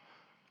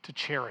to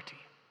charity.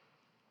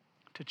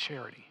 To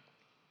charity.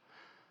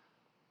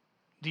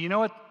 Do you know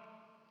what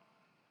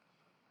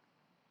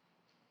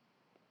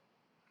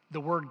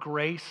the word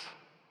grace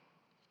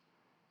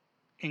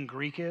in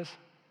Greek is?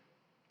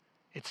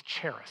 It's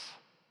charis.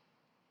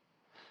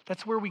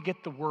 That's where we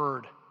get the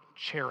word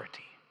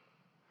charity.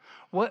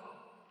 What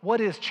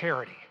is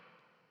charity?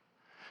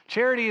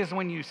 Charity is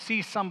when you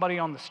see somebody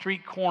on the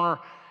street corner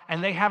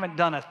and they haven't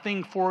done a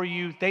thing for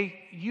you.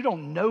 You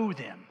don't know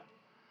them,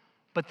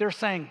 but they're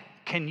saying,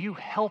 can you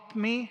help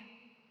me?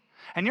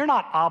 And you're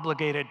not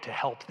obligated to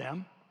help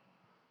them,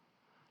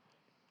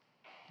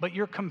 but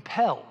you're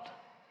compelled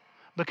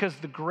because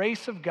the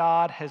grace of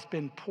God has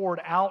been poured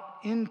out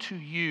into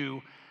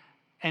you.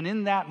 And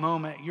in that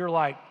moment, you're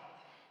like,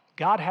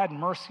 God had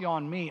mercy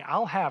on me.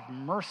 I'll have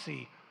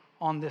mercy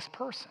on this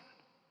person.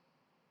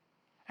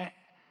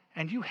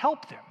 And you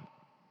help them.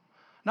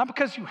 Not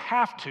because you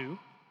have to,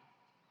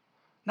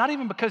 not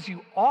even because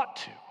you ought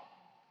to,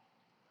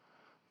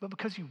 but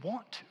because you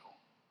want to.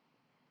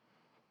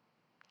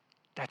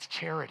 That's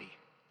charity.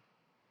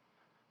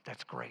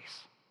 That's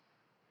grace.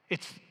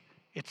 It's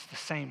the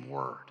same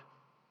word.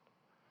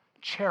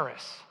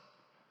 Charis,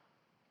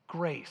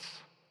 grace,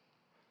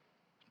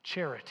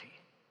 charity.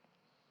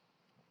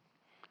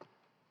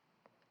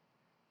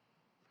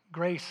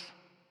 Grace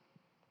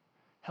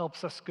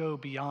helps us go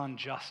beyond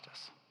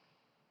justice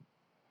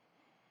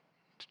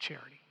to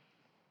charity.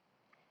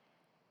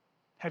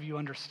 Have you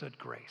understood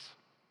grace?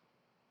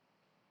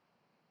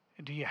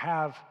 Do you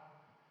have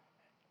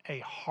a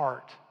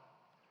heart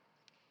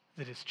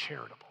that is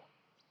charitable?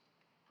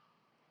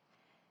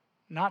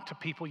 Not to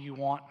people you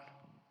want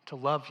to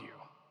love you,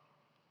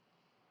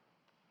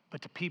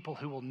 but to people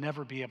who will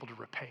never be able to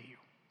repay you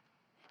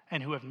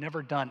and who have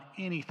never done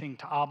anything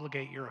to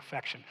obligate your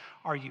affection.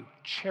 Are you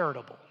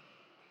charitable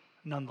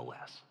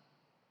nonetheless?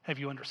 Have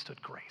you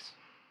understood grace?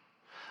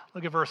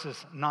 Look at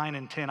verses 9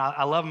 and 10.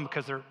 I love them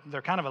because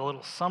they're kind of a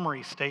little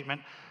summary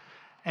statement.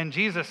 And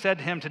Jesus said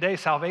to him, "Today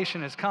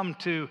salvation has come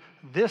to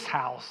this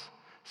house,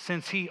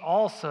 since he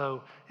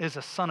also is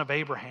a son of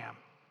Abraham.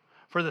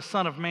 For the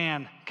Son of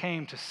Man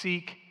came to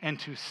seek and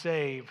to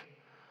save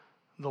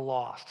the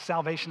lost."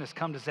 Salvation has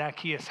come to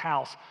Zacchaeus'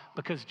 house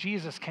because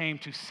Jesus came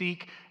to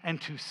seek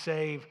and to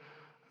save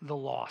the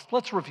lost.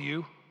 Let's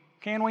review,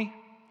 can we?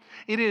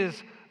 It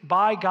is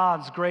by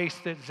God's grace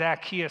that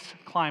Zacchaeus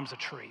climbs a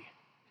tree.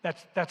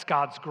 That's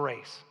God's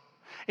grace.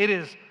 It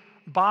is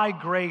by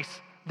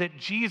grace that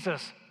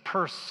Jesus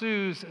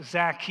pursues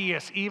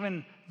Zacchaeus,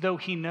 even though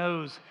he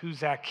knows who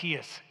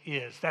Zacchaeus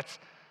is.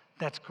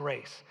 That's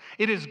grace.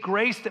 It is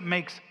grace that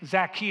makes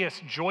Zacchaeus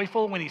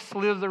joyful when he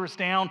slithers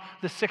down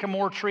the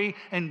sycamore tree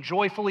and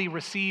joyfully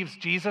receives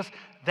Jesus.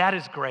 That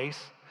is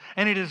grace.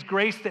 And it is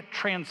grace that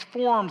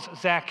transforms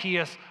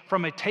Zacchaeus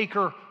from a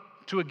taker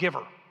to a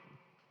giver.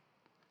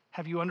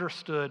 Have you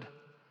understood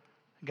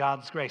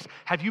God's grace?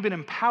 Have you been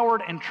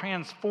empowered and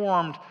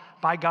transformed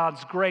by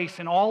God's grace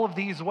in all of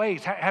these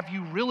ways? Have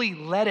you really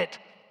let it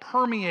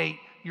permeate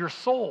your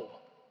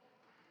soul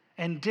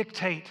and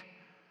dictate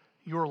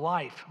your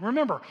life?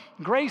 Remember,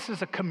 grace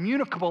is a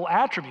communicable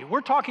attribute.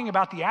 We're talking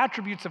about the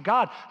attributes of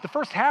God. The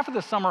first half of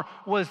the summer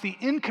was the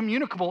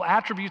incommunicable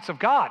attributes of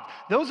God.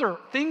 Those are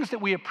things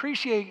that we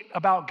appreciate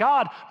about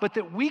God, but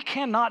that we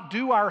cannot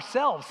do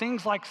ourselves.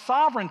 Things like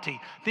sovereignty,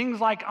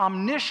 things like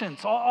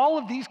omniscience, all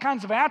of these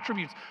kinds of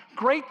attributes,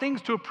 great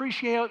things to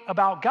appreciate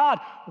about God,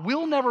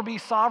 will never be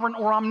sovereign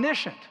or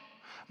omniscient.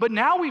 But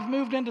now we've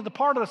moved into the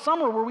part of the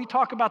summer where we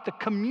talk about the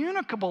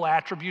communicable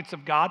attributes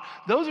of God.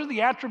 Those are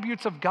the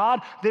attributes of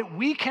God that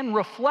we can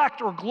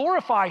reflect or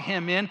glorify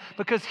him in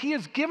because he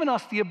has given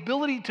us the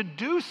ability to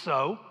do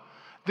so.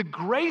 The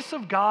grace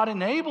of God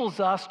enables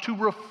us to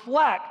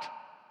reflect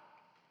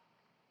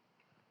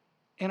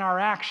in our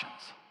actions.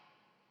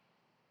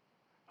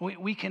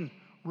 We can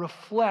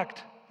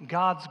reflect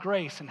God's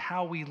grace in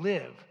how we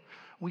live.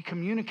 We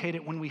communicate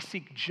it when we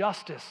seek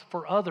justice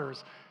for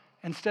others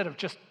instead of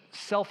just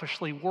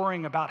selfishly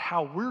worrying about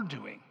how we're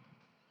doing.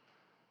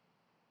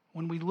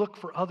 When we look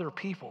for other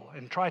people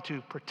and try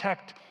to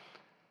protect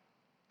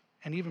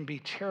and even be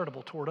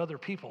charitable toward other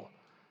people,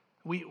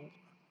 we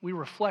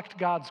reflect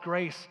God's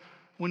grace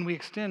when we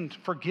extend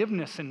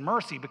forgiveness and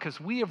mercy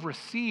because we have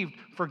received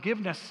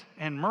forgiveness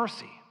and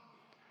mercy.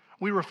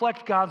 We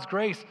reflect God's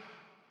grace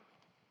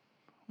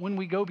when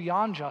we go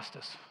beyond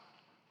justice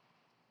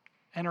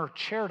and are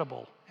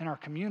charitable in our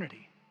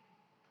community.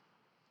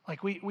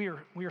 Like we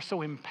are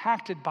so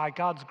impacted by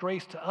God's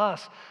grace to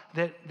us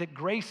that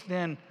grace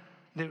then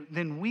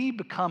we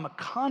become a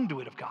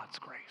conduit of God's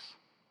grace.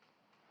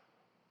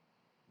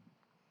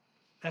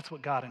 That's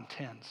what God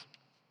intends.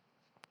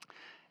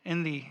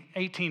 In the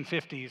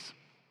 1850s,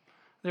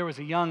 there was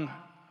a young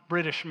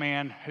British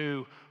man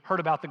who heard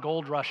about the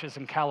gold rushes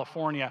in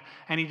California,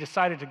 and he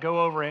decided to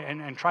go over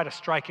and try to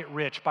strike it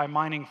rich by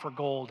mining for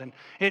gold. And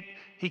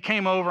he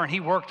came over and he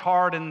worked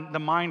hard in the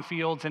mine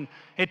fields, and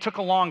it took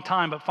a long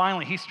time, but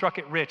finally he struck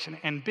it rich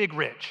and big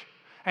rich.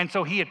 And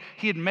so he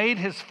had made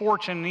his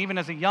fortune even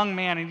as a young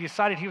man, and he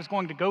decided he was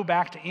going to go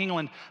back to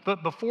England.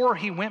 But before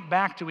he went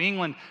back to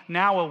England,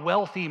 now a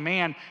wealthy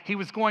man, he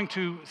was going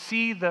to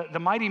see the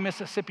mighty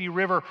Mississippi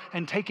River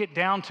and take it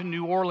down to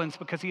New Orleans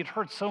because he had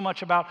heard so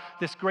much about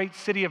this great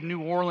city of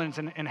New Orleans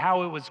and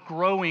how it was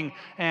growing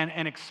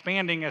and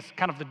expanding as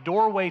kind of the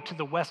doorway to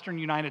the western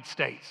United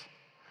States.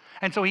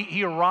 And so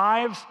he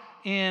arrives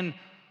in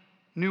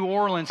New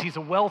Orleans. He's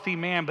a wealthy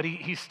man, but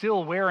he's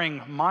still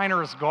wearing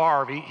miner's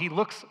garb. He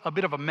looks a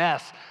bit of a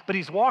mess, but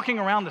he's walking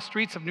around the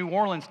streets of New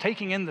Orleans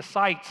taking in the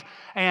sights,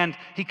 and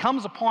he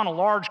comes upon a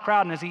large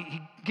crowd, and as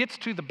he gets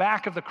to the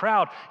back of the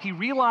crowd, he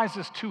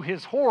realizes to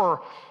his horror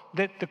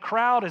that the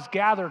crowd is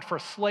gathered for a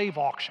slave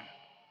auction.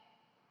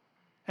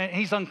 And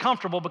he's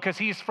uncomfortable because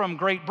he's from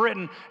Great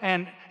Britain,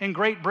 and in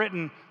Great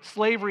Britain,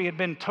 slavery had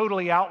been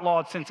totally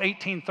outlawed since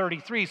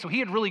 1833, so he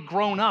had really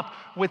grown up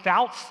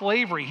without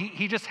slavery.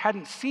 He just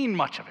hadn't seen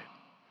much of it.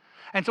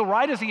 And so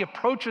right as he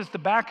approaches the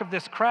back of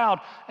this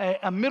crowd,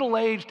 a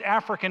middle-aged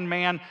African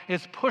man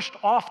is pushed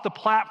off the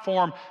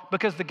platform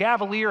because the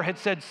Cavalier had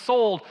said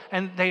sold,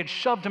 and they had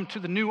shoved him to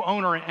the new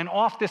owner, and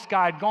off this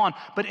guy had gone.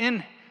 But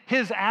in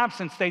his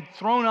absence, they'd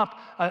thrown up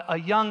a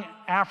young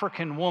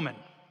African woman.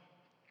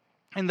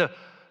 And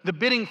the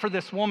bidding for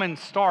this woman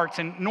starts,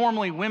 and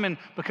normally women,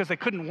 because they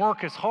couldn't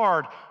work as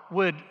hard,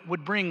 would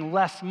bring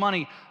less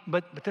money,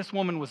 but this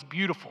woman was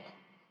beautiful.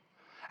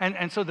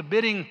 And so the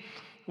bidding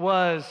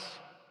was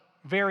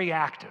very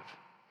active.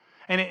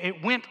 And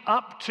it went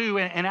up to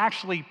and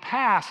actually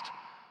past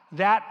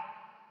that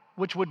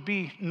which would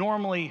be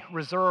normally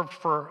reserved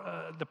for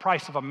the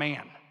price of a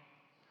man.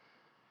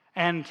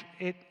 And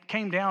it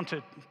came down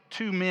to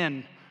two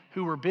men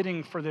who were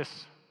bidding for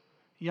this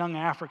young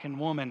African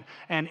woman,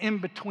 and in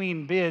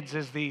between bids,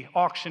 as the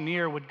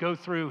auctioneer would go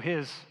through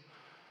his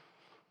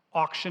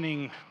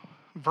auctioning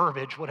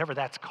verbiage, whatever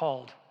that's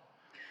called,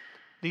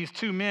 these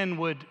two men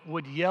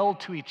would yell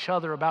to each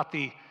other about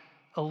the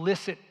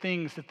illicit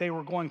things that they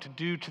were going to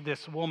do to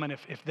this woman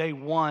if they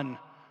won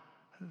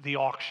the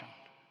auction.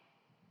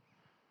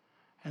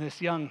 And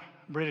this young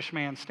British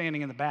man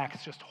standing in the back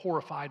is just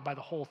horrified by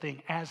the whole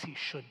thing, as he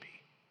should be.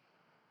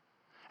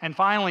 And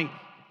finally,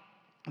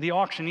 the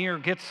auctioneer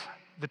gets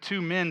the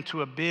two men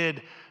to a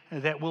bid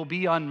that will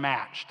be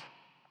unmatched.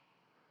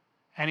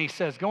 And he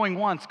says, going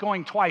once,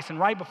 going twice, and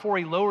right before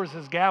he lowers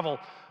his gavel,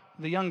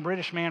 the young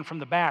British man from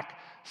the back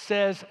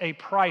says a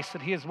price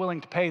that he is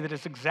willing to pay that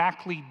is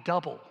exactly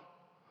double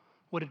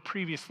what had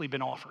previously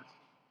been offered.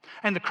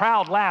 And the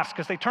crowd laughs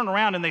because they turn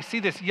around and they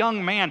see this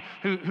young man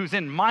who's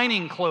in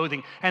mining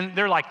clothing, and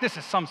they're like, this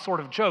is some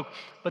sort of joke.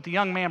 But the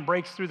young man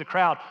breaks through the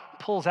crowd,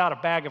 pulls out a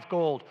bag of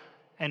gold,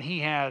 and he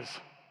has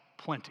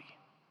plenty.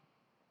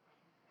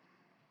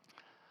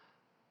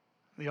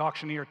 The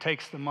auctioneer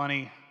takes the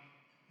money.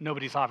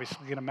 Nobody's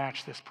obviously going to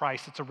match this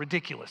price. It's a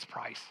ridiculous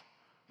price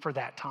for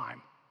that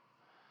time.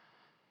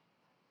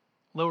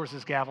 Lowers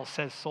his gavel,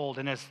 says sold,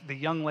 and as the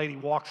young lady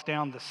walks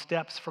down the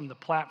steps from the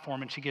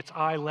platform and she gets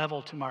eye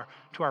level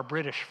to our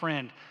British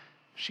friend,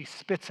 she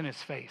spits in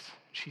his face.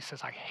 She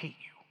says, I hate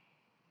you.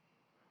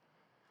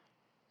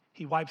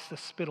 He wipes the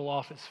spittle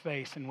off his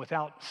face, and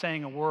without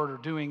saying a word or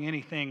doing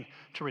anything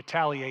to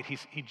retaliate,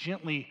 he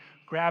gently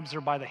grabs her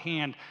by the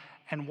hand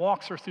and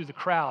walks her through the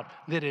crowd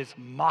that is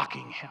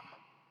mocking him.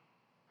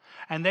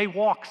 And they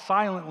walk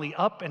silently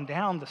up and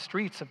down the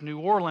streets of New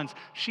Orleans.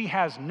 She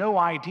has no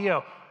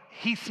idea.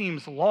 He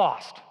seems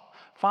lost.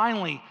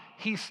 Finally,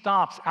 he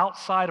stops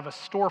outside of a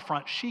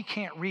storefront. She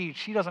can't read.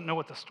 She doesn't know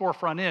what the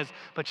storefront is,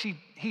 but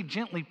he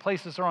gently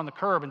places her on the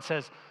curb and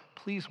says,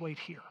 please wait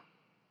here.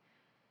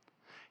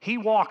 He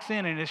walks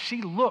in, and as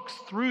she looks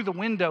through the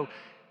window,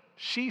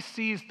 she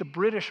sees the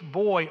British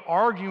boy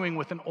arguing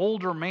with an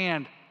older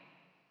man,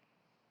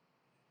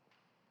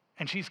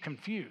 and she's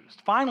confused.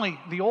 Finally,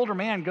 the older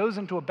man goes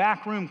into a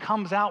back room,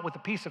 comes out with a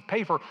piece of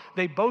paper.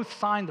 They both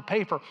sign the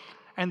paper,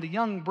 and the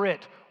young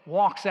Brit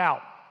walks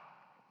out,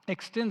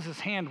 extends his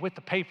hand with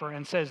the paper,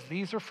 and says,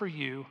 these are for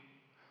you.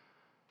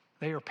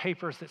 They are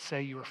papers that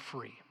say you are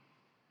free.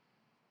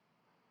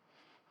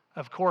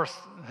 Of course,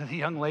 the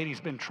young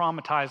lady's been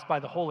traumatized by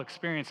the whole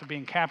experience of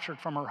being captured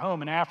from her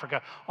home in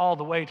Africa all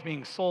the way to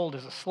being sold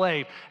as a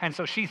slave, and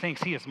so she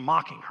thinks he is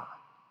mocking her.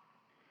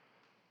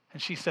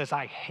 And she says,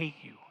 I hate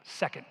you,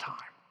 second time.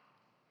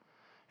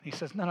 And he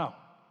says, no,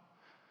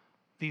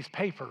 these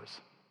papers,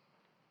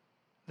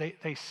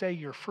 they say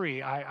you're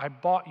free. I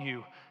bought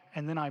you,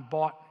 and then I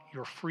bought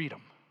your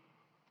freedom.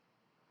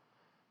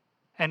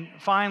 And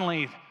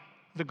finally,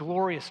 the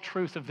glorious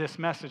truth of this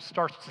message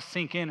starts to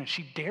sink in, and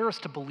she dares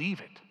to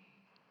believe it.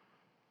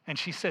 And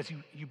she says,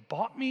 you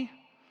bought me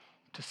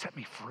to set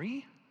me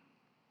free?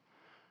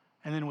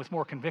 And then with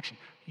more conviction,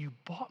 you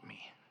bought me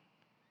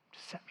to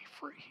set me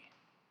free.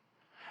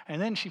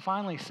 And then she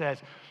finally says,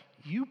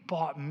 you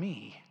bought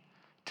me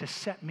to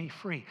set me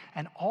free,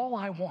 and all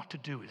I want to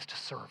do is to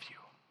serve you.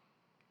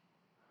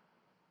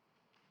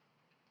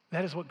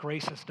 That is what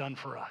grace has done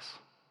for us.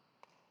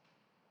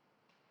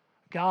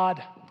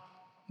 God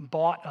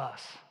bought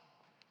us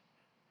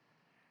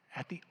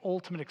at the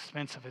ultimate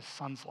expense of his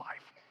son's life.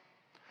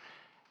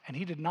 And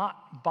he did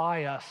not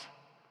buy us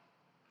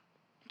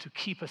to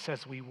keep us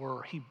as we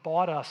were. He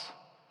bought us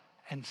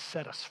and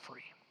set us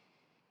free.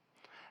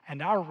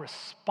 And our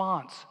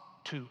response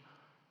to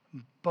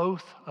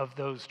both of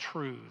those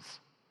truths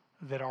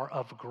that are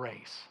of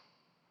grace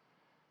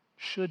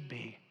should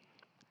be,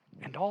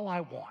 and all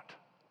I want,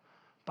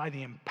 by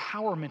the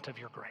empowerment of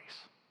your grace,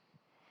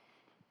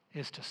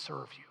 is to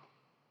serve you.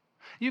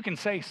 You can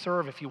say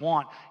serve if you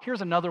want.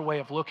 Here's another way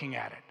of looking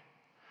at it.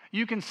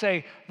 You can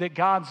say that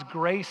God's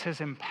grace has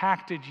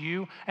impacted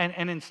you,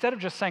 and instead of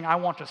just saying, I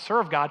want to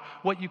serve God,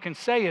 what you can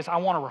say is, I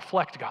want to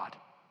reflect God.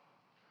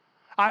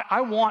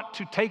 I want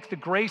to take the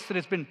grace that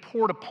has been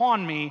poured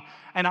upon me,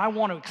 and I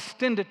want to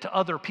extend it to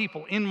other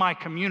people in my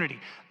community.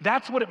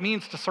 That's what it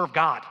means to serve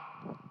God.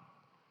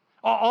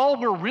 All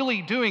we're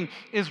really doing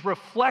is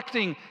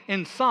reflecting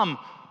in some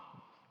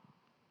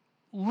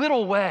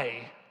little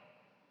way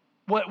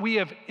what we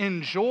have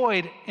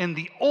enjoyed in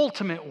the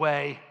ultimate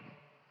way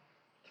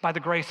by the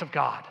grace of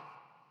God.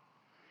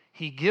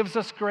 He gives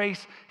us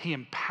grace, He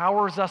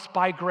empowers us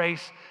by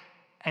grace,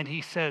 and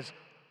He says,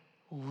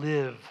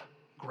 live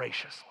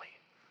graciously.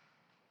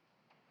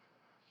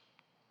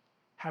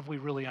 Have we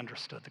really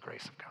understood the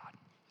grace of God?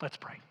 Let's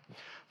pray.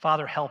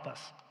 Father, help us.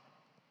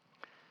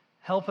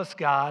 Help us,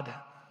 God,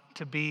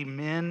 to be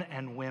men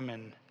and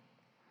women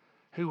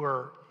who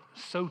are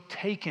so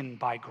taken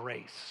by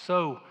grace,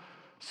 so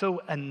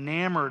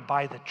enamored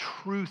by the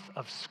truth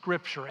of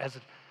Scripture as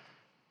it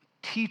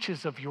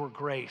teaches of your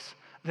grace,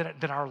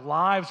 that our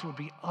lives would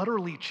be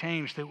utterly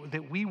changed,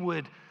 that we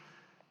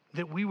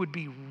would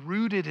be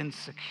rooted in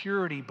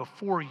security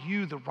before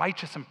you, the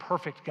righteous and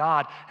perfect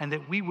God, and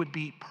that we would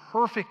be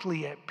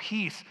perfectly at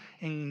peace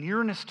in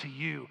nearness to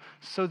you,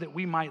 so that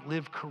we might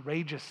live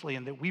courageously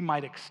and that we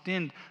might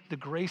extend the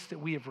grace that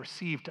we have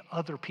received to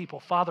other people.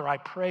 Father, I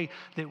pray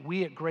that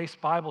we at Grace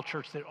Bible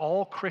Church, that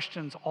all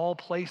Christians, all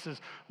places,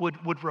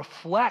 would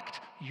reflect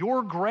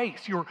your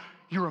grace, your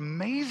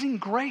amazing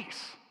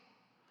grace.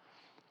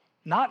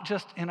 Not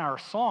just in our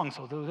songs,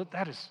 although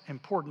that is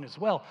important as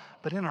well,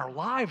 but in our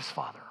lives,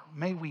 Father.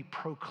 May we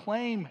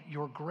proclaim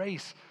your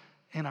grace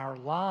in our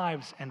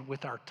lives and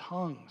with our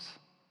tongues.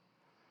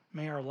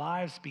 May our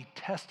lives be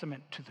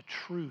testament to the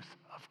truth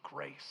of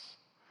grace.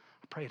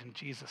 I pray it in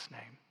Jesus'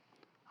 name.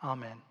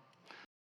 Amen.